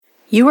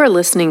You are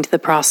listening to the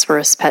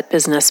Prosperous Pet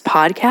Business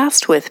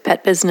Podcast with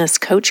pet business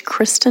coach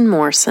Kristen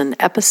Morrison,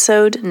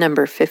 episode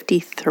number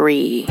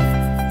 53.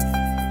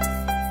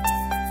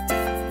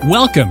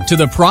 Welcome to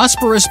the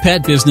Prosperous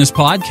Pet Business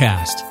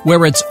Podcast,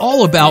 where it's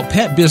all about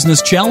pet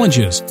business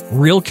challenges,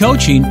 real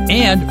coaching,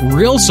 and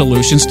real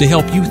solutions to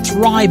help you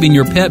thrive in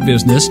your pet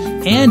business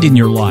and in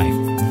your life.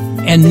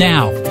 And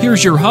now,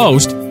 here's your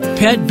host,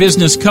 pet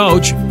business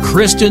coach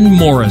Kristen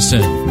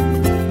Morrison.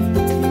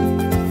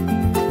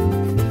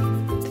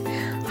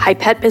 Hi,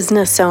 pet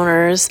business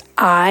owners.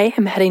 I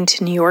am heading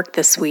to New York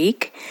this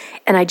week,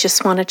 and I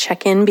just want to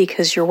check in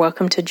because you're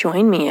welcome to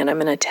join me, and I'm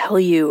going to tell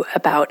you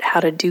about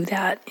how to do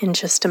that in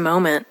just a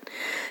moment.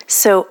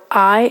 So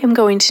I am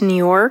going to New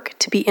York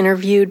to be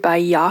interviewed by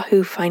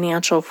Yahoo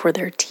Financial for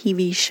their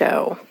TV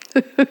show.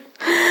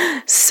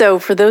 So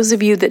for those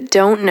of you that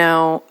don't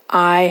know,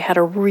 I had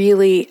a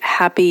really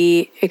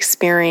happy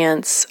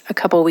experience a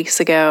couple weeks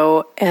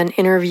ago. An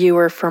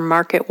interviewer from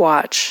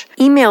MarketWatch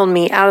emailed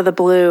me out of the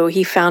blue.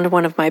 He found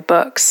one of my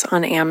books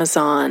on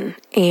Amazon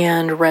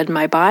and read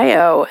my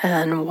bio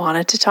and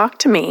wanted to talk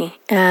to me.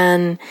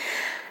 And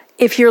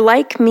if you're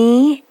like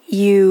me,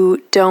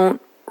 you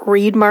don't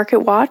read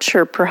MarketWatch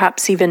or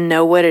perhaps even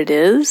know what it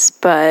is,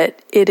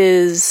 but it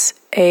is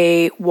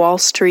a Wall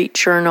Street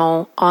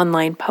Journal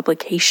online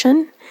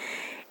publication.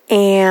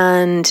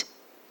 And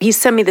he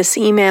sent me this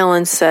email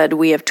and said,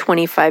 we have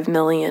 25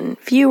 million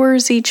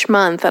viewers each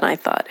month. And I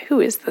thought, who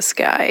is this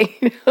guy?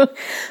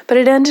 But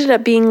it ended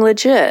up being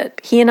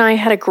legit. He and I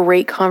had a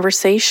great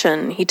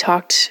conversation. He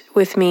talked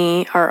with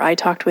me, or I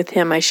talked with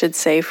him, I should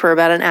say, for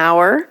about an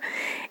hour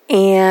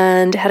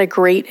and had a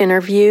great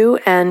interview.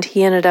 And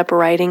he ended up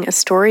writing a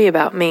story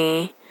about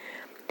me.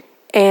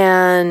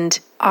 And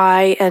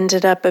I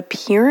ended up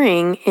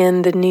appearing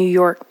in the New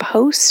York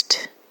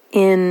Post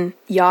in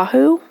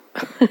Yahoo.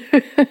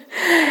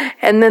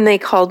 And then they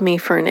called me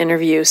for an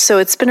interview. So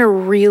it's been a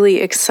really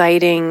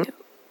exciting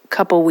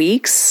couple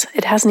weeks.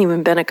 It hasn't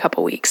even been a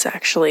couple weeks,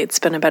 actually. It's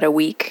been about a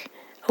week,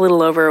 a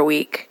little over a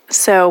week.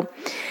 So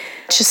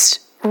just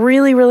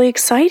really, really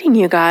exciting,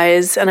 you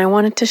guys. And I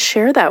wanted to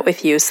share that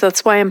with you. So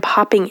that's why I'm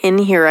popping in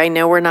here. I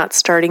know we're not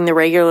starting the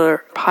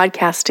regular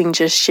podcasting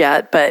just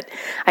yet, but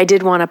I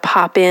did want to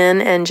pop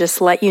in and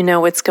just let you know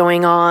what's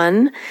going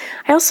on.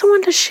 I also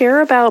want to share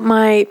about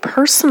my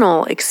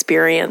personal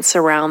experience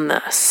around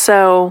this.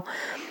 So,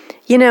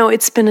 you know,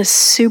 it's been a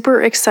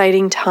super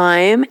exciting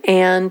time.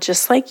 And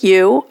just like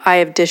you, I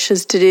have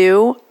dishes to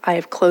do. I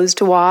have clothes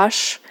to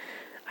wash.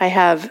 I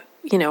have,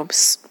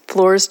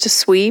 floors to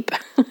sweep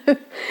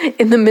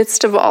in the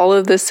midst of all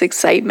of this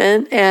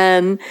excitement.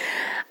 And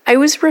I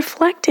was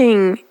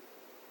reflecting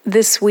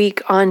this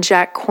week on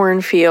Jack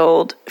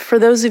Kornfield. For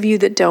those of you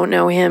that don't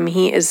know him,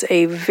 he is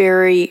a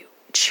very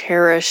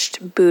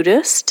cherished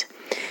Buddhist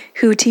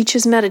who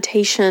teaches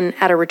meditation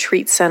at a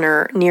retreat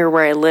center near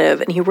where I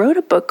live. And he wrote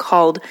a book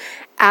called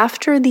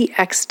After the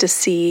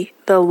Ecstasy,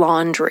 The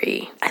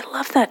Laundry. I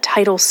love that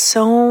title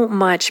so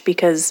much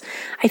because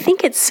I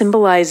think it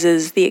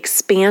symbolizes the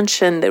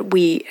expansion that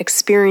we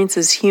experience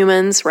as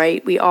humans,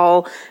 right? We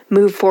all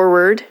move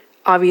forward,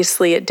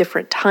 obviously, at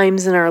different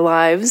times in our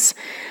lives.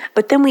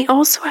 But then we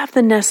also have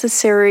the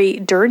necessary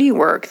dirty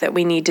work that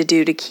we need to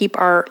do to keep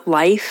our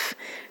life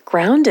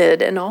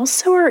grounded and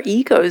also our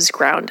egos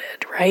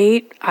grounded,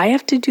 right? I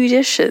have to do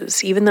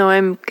dishes, even though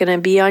I'm going to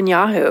be on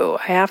Yahoo.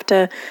 I have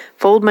to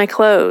fold my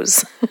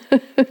clothes,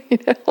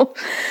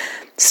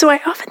 So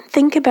I often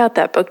think about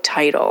that book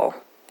title,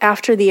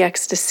 After the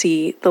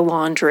Ecstasy, The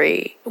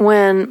Laundry,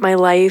 when my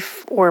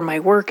life or my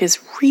work is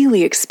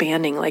really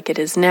expanding like it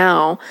is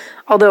now,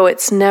 although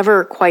it's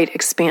never quite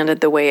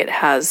expanded the way it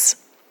has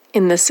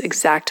in this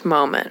exact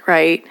moment,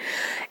 right?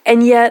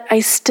 And yet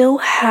I still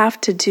have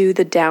to do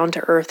the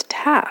down-to-earth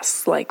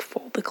tasks like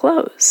fold the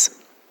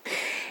clothes.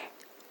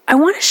 I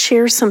want to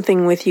share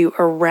something with you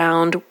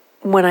around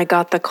when I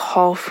got the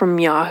call from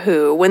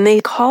Yahoo. When they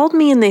called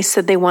me and they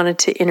said they wanted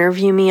to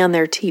interview me on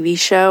their TV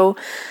show,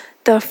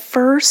 the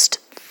first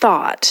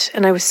thought,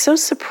 and I was so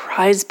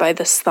surprised by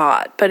this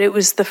thought, but it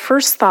was the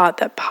first thought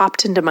that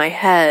popped into my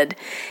head,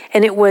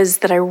 and it was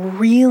that I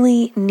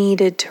really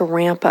needed to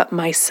ramp up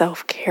my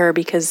self-care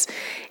because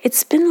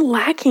it's been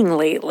lacking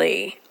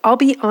lately. I'll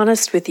be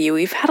honest with you,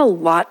 we've had a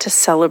lot to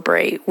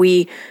celebrate.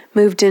 We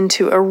moved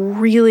into a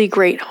really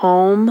great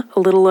home a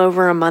little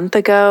over a month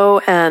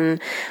ago, and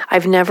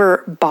I've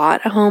never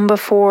bought a home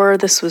before.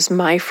 This was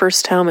my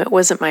first home. It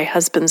wasn't my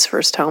husband's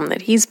first home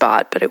that he's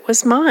bought, but it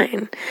was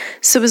mine.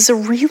 So it was a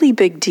really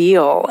big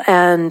deal,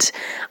 and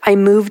I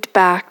moved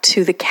back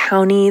to the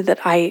county that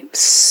I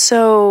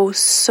so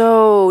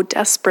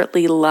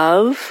desperately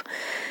love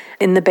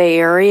in the Bay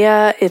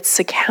Area.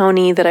 It's a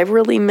county that I've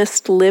really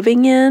missed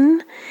living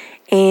in.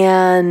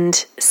 And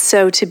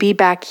so to be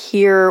back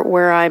here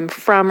where I'm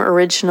from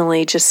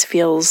originally just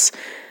feels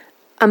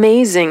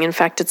amazing. In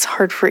fact, it's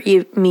hard for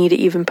me to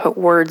even put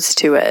words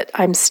to it.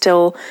 I'm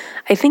still,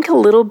 I think, a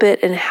little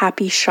bit in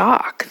happy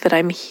shock that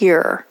I'm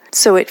here.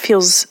 So it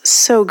feels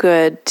so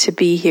good to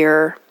be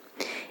here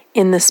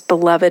in this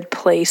beloved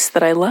place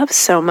that I love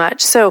so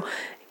much. So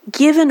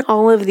given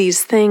all of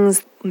these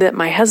things that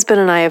my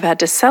husband and I have had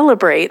to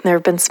celebrate, and there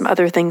have been some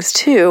other things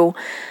too,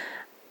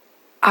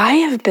 I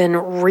have been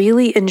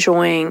really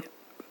enjoying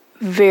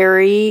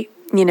very,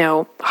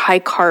 high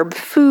carb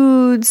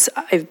foods.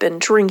 I've been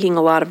drinking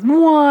a lot of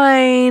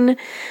wine,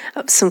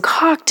 some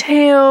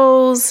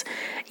cocktails.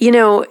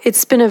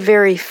 It's been a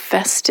very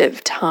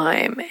festive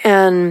time.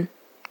 And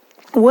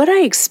what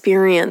I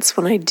experience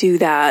when I do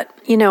that,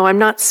 I'm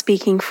not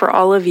speaking for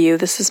all of you.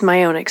 This is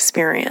my own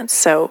experience.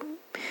 So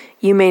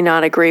you may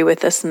not agree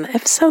with this. And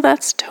if so,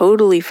 that's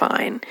totally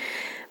fine.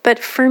 But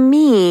for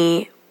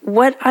me,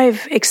 what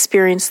I've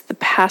experienced the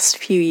past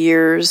few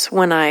years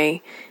when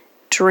I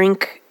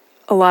drink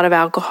a lot of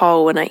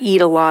alcohol, when I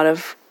eat a lot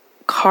of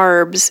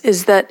carbs,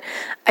 is that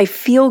I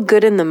feel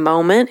good in the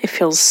moment. It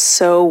feels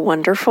so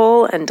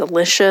wonderful and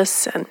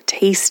delicious and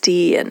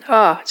tasty, and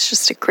it's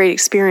just a great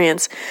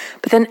experience.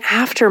 But then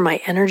after, my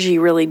energy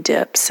really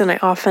dips, and I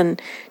often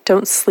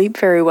don't sleep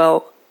very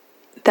well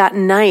that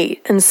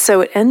night, and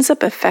so it ends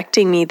up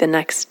affecting me the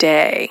next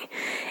day.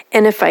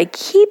 And if I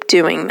keep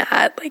doing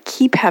that, like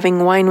keep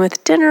having wine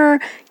with dinner,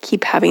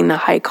 keep having the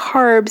high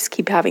carbs,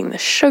 keep having the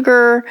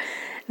sugar,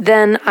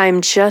 then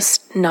I'm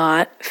just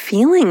not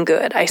feeling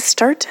good. I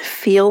start to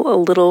feel a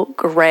little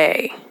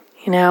gray,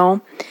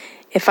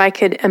 If I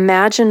could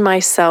imagine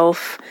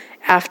myself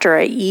after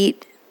I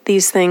eat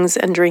these things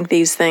and drink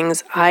these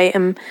things, I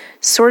am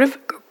sort of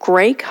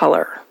gray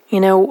color.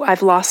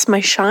 I've lost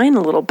my shine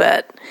a little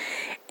bit.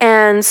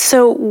 And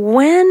so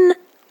when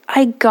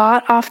I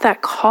got off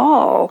that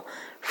call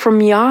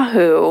from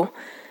Yahoo,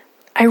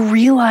 I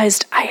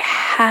realized I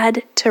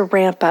had to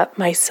ramp up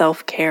my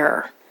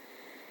self-care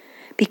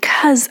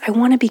because I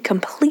want to be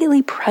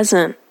completely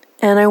present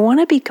and I want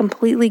to be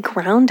completely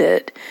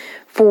grounded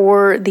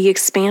for the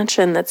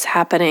expansion that's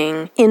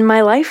happening in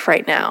my life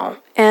right now.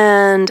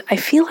 And I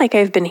feel like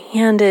I've been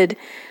handed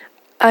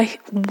a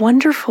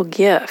wonderful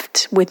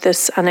gift with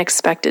this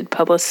unexpected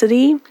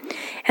publicity.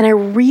 And I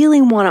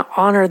really want to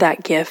honor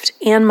that gift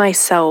and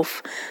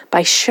myself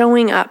by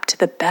showing up to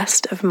the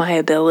best of my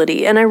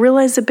ability. And I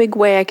realize a big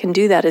way I can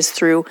do that is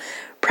through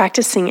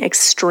practicing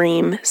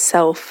extreme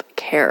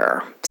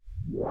self-care.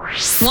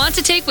 Want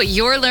to take what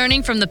you're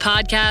learning from the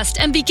podcast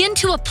and begin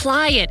to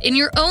apply it in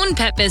your own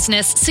pet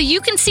business so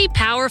you can see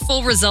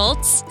powerful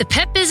results? The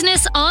Pet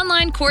Business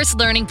online course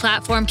learning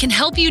platform can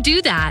help you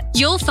do that.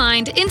 You'll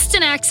find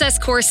instant access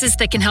courses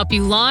that can help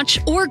you launch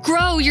or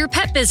grow your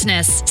pet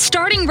business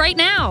starting right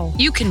now.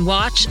 You can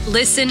watch,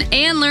 listen,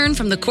 and learn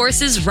from the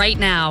courses right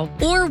now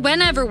or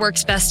whenever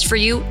works best for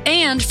you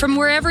and from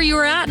wherever you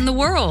are at in the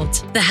world.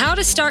 The How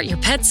to Start Your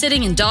Pet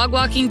Sitting and Dog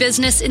Walking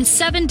Business in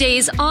 7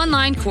 Days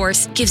online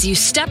course gives you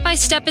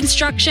step-by-step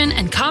instruction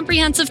and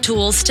comprehensive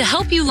tools to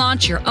help you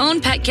launch your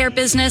own pet care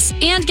business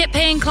and get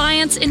paying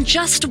clients in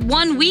just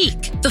 1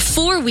 week. The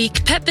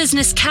 4-week Pet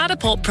Business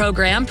Catapult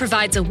program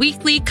provides a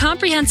weekly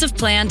comprehensive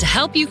plan to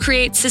help you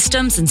create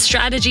systems and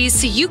strategies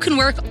so you can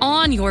work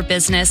on your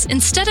business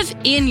instead of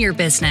in your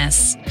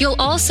business. You'll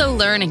also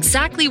learn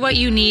exactly what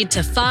you need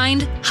to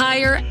find,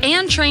 hire,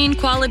 and train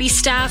quality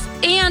staff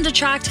and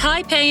attract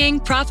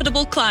high-paying,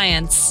 profitable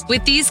clients.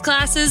 With these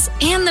classes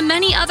and the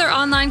many other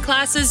online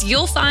classes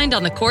you'll find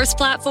on the course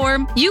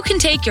platform, you can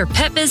take your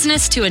pet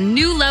business to a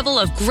new level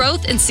of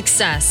growth and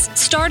success,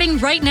 starting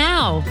right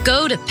now.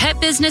 Go to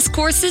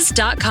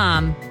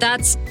petbusinesscourses.com.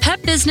 That's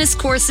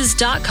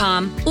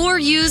petbusinesscourses.com, or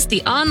use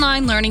the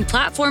online learning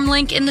platform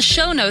link in the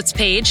show notes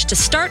page to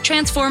start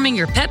transforming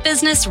your pet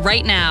business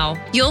right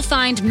now. You'll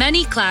find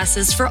many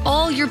classes for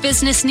all your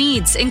business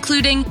needs,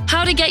 including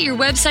how to get your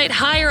website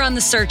higher on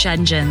the search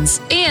engines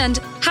and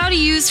how to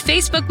use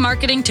Facebook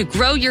marketing to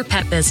grow your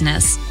pet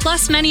business,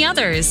 plus many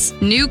others.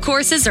 New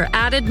courses are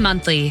added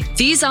monthly.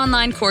 These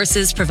online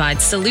courses provide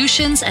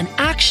solutions and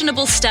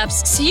actionable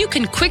steps so you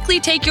can quickly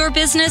take your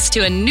business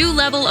to a new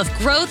level of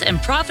growth and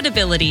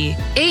profitability.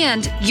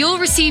 And you'll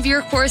receive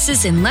your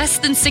courses in less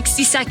than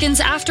 60 seconds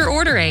after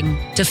ordering.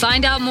 To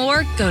find out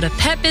more, go to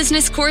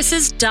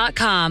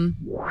petbusinesscourses.com.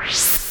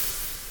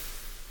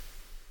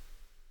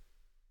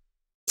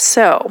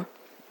 So,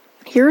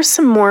 here are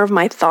some more of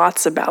my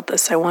thoughts about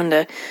this. I wanted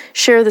to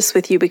share this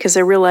with you because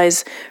I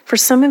realize for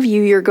some of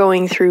you, you're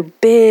going through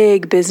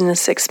big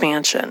business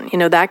expansion.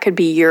 That could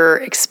be your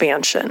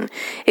expansion.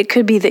 It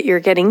could be that you're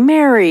getting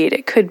married.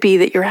 It could be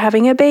that you're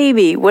having a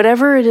baby.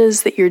 Whatever it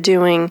is that you're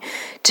doing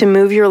to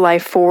move your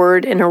life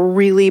forward in a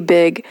really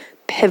big,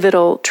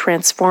 pivotal,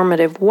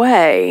 transformative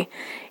way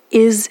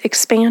is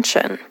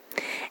expansion.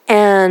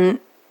 And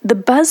the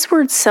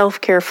buzzword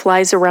self-care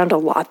flies around a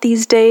lot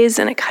these days,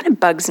 and it kind of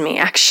bugs me,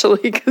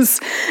 actually,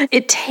 because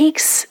it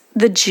takes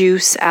the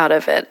juice out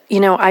of it.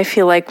 I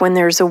feel like when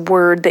there's a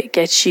word that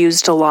gets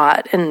used a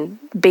lot and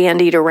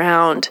bandied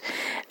around,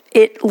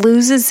 it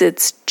loses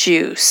its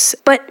juice.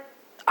 But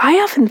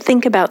I often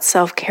think about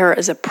self-care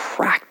as a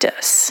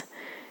practice,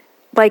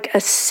 like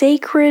a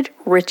sacred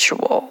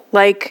ritual,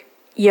 like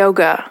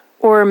yoga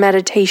or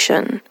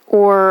meditation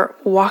or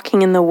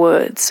walking in the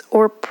woods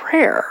or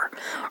prayer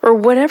or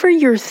whatever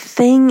your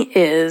thing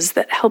is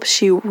that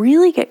helps you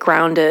really get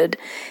grounded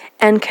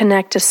and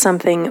connect to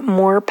something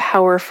more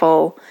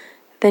powerful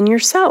than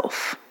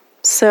yourself.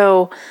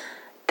 So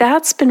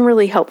that's been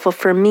really helpful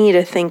for me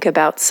to think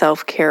about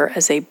self-care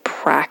as a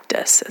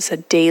practice, as a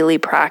daily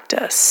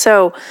practice.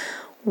 So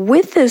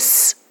with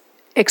this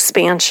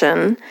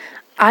expansion,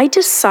 I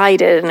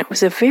decided, and it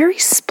was a very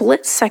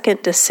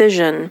split-second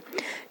decision,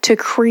 to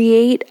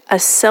create a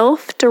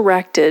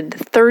self-directed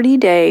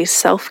 30-day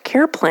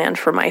self-care plan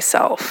for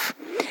myself.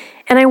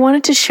 And I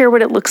wanted to share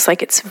what it looks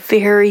like. It's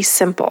very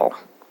simple.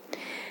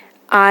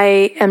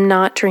 I am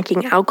not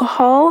drinking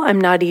alcohol.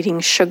 I'm not eating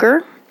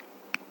sugar.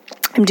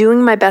 I'm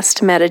doing my best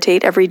to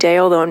meditate every day,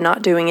 although I'm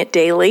not doing it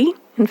daily.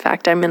 In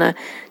fact, I'm going to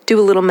do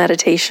a little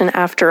meditation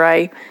after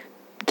I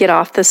get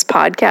off this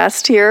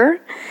podcast here.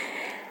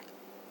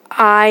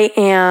 I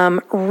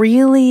am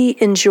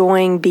really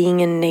enjoying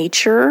being in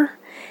nature,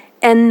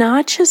 and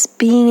not just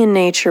being in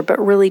nature, but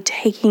really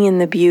taking in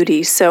the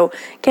beauty. So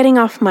getting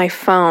off my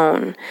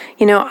phone.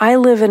 I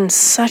live in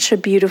such a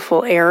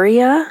beautiful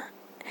area,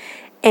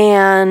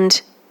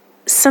 and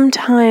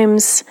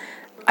sometimes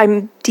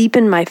I'm deep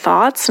in my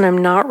thoughts and I'm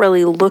not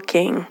really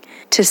looking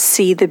to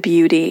see the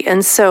beauty.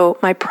 And so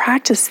my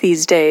practice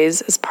these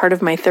days as part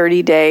of my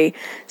 30-day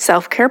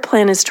self-care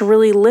plan is to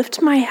really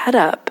lift my head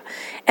up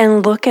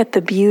and look at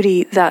the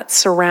beauty that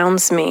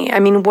surrounds me. I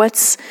mean,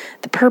 what's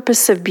the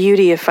purpose of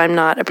beauty if I'm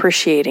not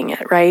appreciating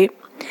it, right?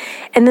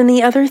 And then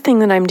the other thing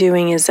that I'm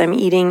doing is I'm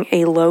eating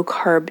a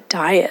low-carb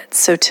diet.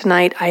 So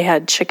tonight I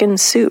had chicken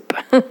soup.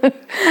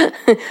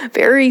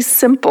 Very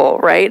simple,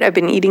 right? I've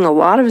been eating a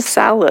lot of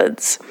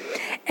salads.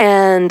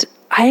 And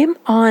I'm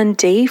on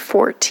day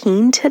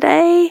 14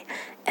 today,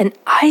 and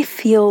I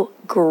feel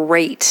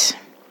great.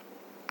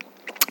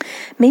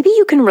 Maybe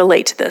you can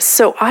relate to this.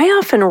 So I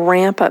often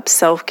ramp up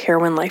self-care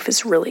when life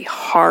is really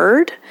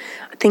hard,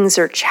 things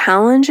are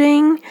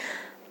challenging,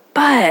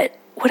 but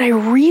what I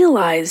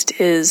realized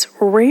is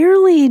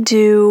rarely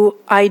do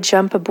I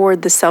jump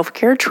aboard the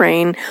self-care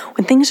train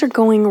when things are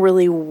going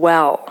really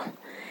well.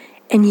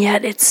 And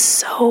yet it's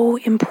so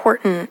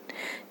important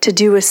to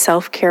do a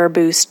self-care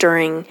boost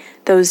during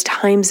those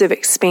times of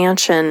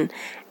expansion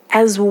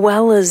as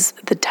well as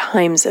the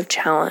times of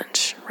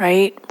challenge,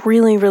 right?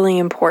 Really, really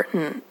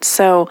important.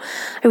 So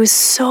I was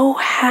so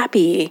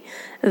happy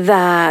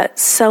that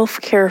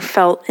self-care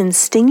felt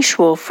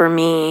instinctual for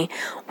me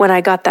when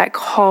I got that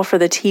call for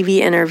the TV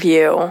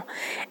interview.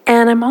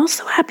 And I'm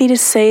also happy to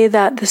say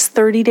that this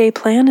 30-day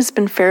plan has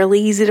been fairly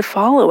easy to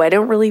follow. I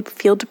don't really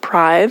feel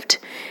deprived,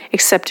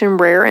 except in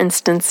rare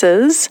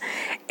instances.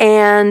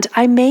 And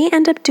I may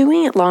end up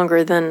doing it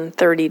longer than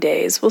 30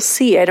 days. We'll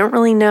see. I don't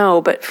really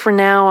know. But for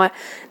now,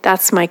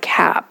 that's my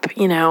cap,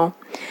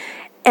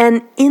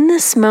 And in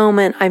this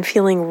moment, I'm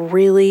feeling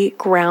really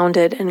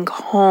grounded and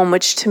calm,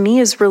 which to me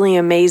is really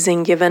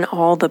amazing given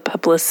all the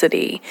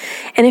publicity.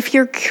 And if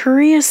you're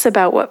curious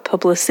about what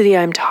publicity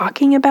I'm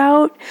talking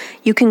about,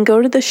 you can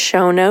go to the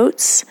show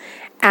notes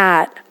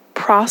at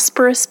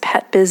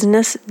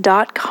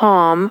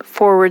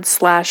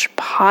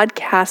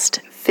prosperouspetbusiness.com/podcast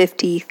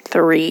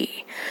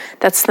 53.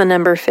 That's the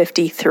number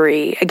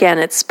 53. Again,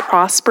 it's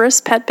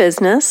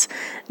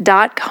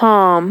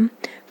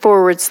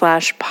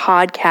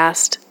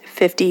prosperouspetbusiness.com/podcast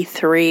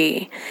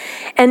 53.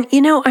 And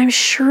I'm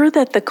sure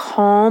that the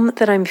calm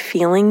that I'm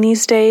feeling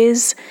these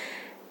days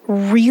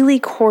really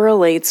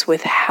correlates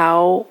with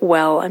how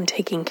well I'm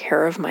taking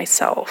care of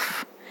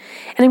myself.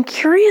 And I'm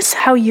curious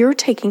how you're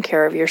taking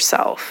care of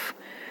yourself.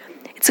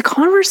 It's a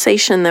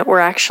conversation that we're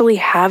actually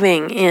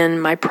having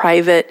in my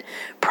private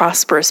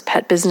Prosperous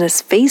Pet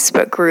Business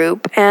Facebook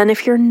group. And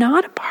if you're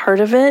not a part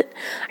of it,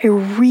 I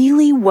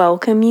really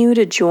welcome you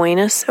to join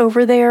us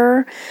over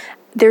there.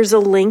 There's a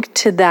link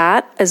to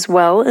that as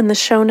well in the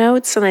show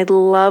notes, and I'd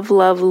love,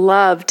 love,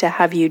 love to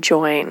have you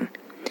join.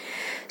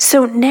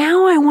 So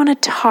now I want to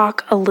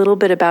talk a little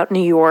bit about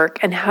New York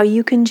and how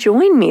you can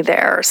join me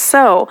there.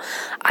 So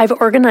I've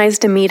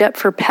organized a meetup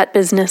for pet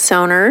business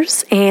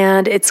owners,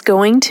 and it's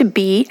going to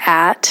be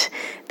at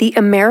the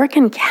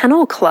American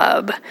Kennel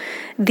Club.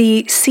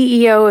 The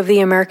CEO of the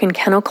American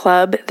Kennel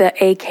Club, the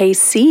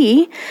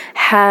AKC,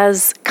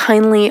 has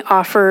kindly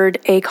offered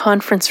a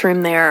conference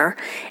room there,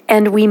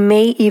 and we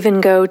may even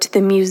go to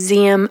the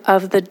Museum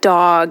of the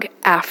Dog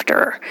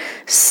after.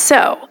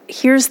 So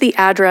here's the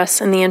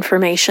address and the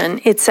information.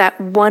 It's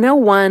at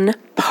 101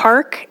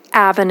 Park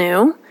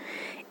Avenue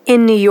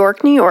in New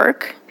York, New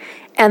York,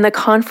 and the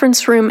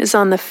conference room is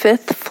on the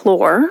 5th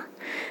floor.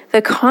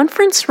 The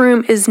conference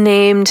room is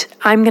named,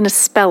 I'm going to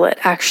spell it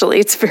actually,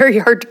 it's very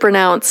hard to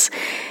pronounce,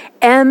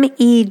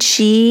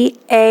 MEGARGEE,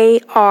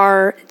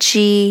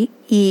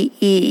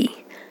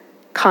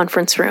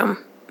 conference room,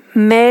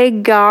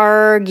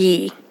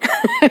 Megargee.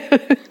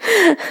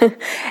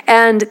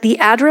 And the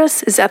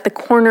address is at the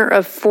corner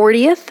of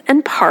 40th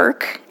and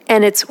Park,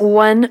 and it's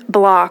 1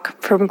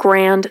 block from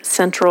Grand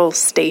Central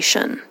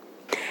Station.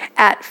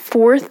 At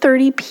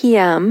 4:30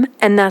 p.m.,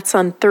 and that's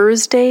on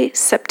Thursday,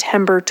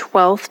 September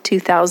 12th,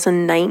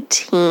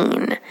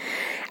 2019.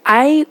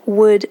 I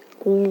would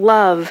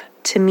love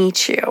to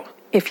meet you.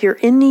 If you're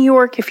in New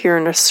York, if you're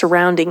in a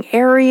surrounding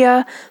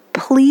area,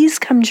 please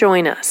come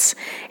join us.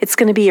 It's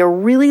going to be a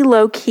really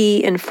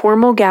low-key,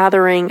 informal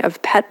gathering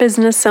of pet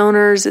business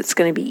owners. It's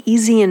going to be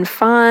easy and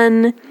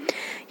fun.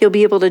 You'll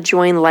be able to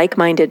join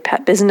like-minded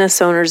pet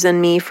business owners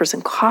and me for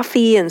some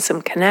coffee and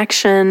some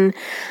connection.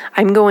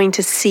 I'm going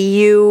to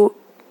see you,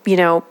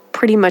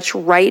 pretty much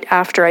right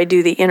after I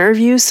do the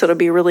interview, so it'll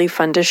be really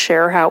fun to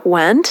share how it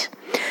went.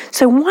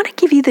 So I want to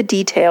give you the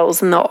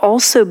details, and they'll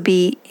also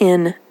be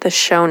in the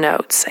show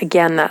notes.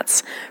 Again,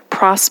 that's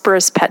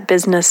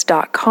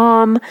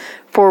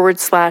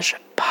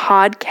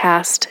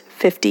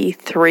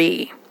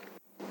prosperouspetbusiness.com/podcast53.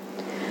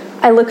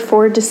 I look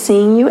forward to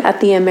seeing you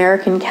at the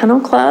American Kennel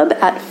Club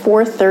at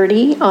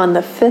 4:30 on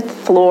the 5th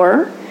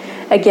floor.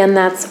 Again,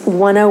 that's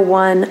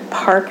 101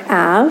 Park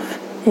Ave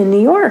in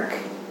New York.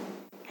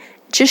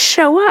 Just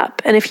show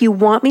up. And if you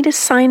want me to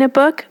sign a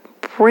book,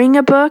 bring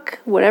a book,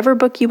 whatever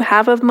book you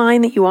have of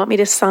mine that you want me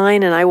to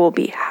sign, and I will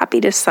be happy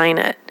to sign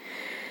it.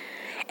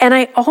 And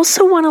I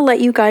also want to let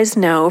you guys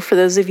know, for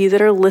those of you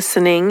that are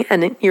listening,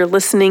 and you're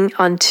listening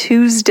on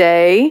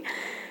Tuesday,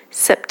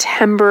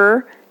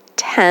 September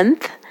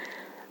 10th,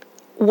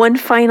 one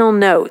final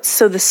note.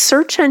 So the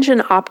search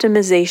engine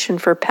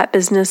optimization for pet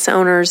business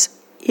owners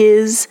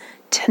is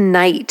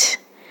tonight.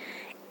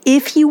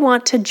 If you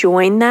want to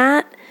join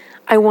that,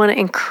 I want to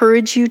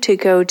encourage you to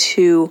go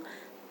to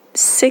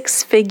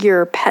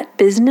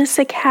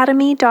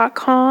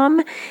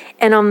sixfigurepetbusinessacademy.com,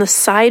 and on the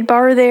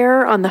sidebar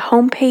there on the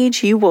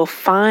homepage you will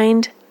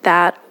find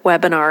that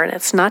webinar, and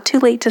it's not too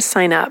late to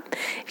sign up.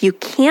 If you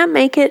can't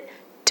make it,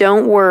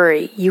 don't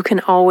worry. You can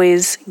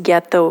always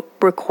get the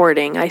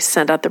recording. I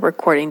send out the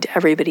recording to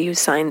everybody who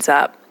signs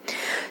up.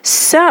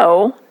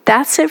 So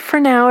that's it for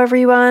now,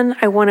 everyone.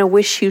 I want to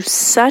wish you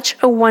such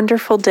a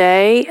wonderful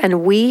day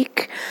and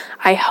week.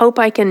 I hope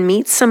I can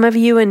meet some of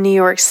you in New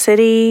York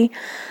City.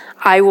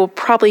 I will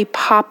probably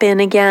pop in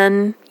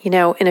again, in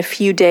a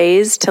few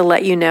days to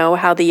let you know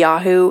how the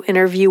Yahoo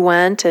interview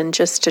went and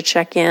just to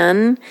check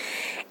in.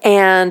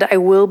 And I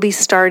will be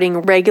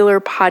starting regular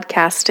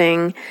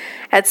podcasting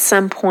at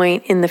some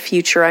point in the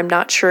future. I'm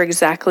not sure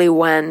exactly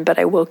when, but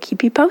I will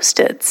keep you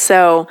posted.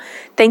 So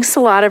thanks a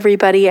lot,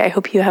 everybody. I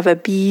hope you have a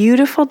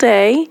beautiful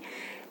day,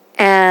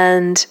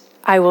 and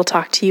I will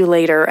talk to you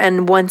later.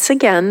 And once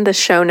again, the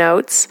show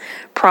notes,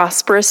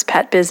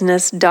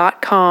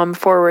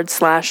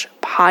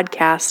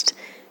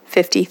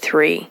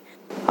 prosperouspetbusiness.com/podcast53.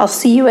 I'll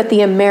see you at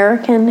the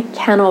American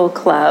Kennel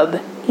Club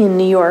in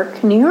New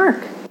York, New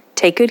York.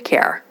 Take good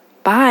care.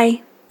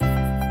 Bye.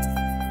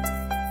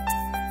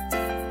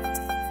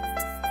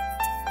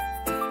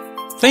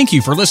 Thank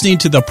you for listening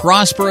to the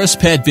Prosperous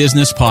Pet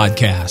Business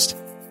Podcast.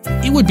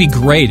 It would be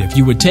great if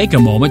you would take a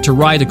moment to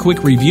write a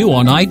quick review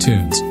on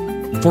iTunes.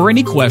 For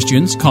any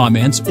questions,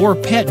 comments, or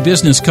pet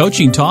business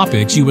coaching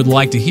topics you would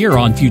like to hear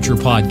on future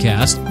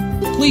podcasts,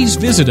 please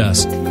visit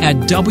us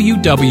at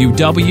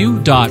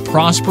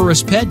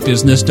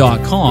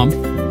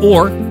www.prosperouspetbusiness.com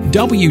or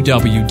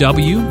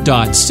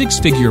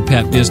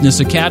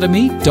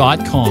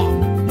www.sixfigurepetbusinessacademy.com.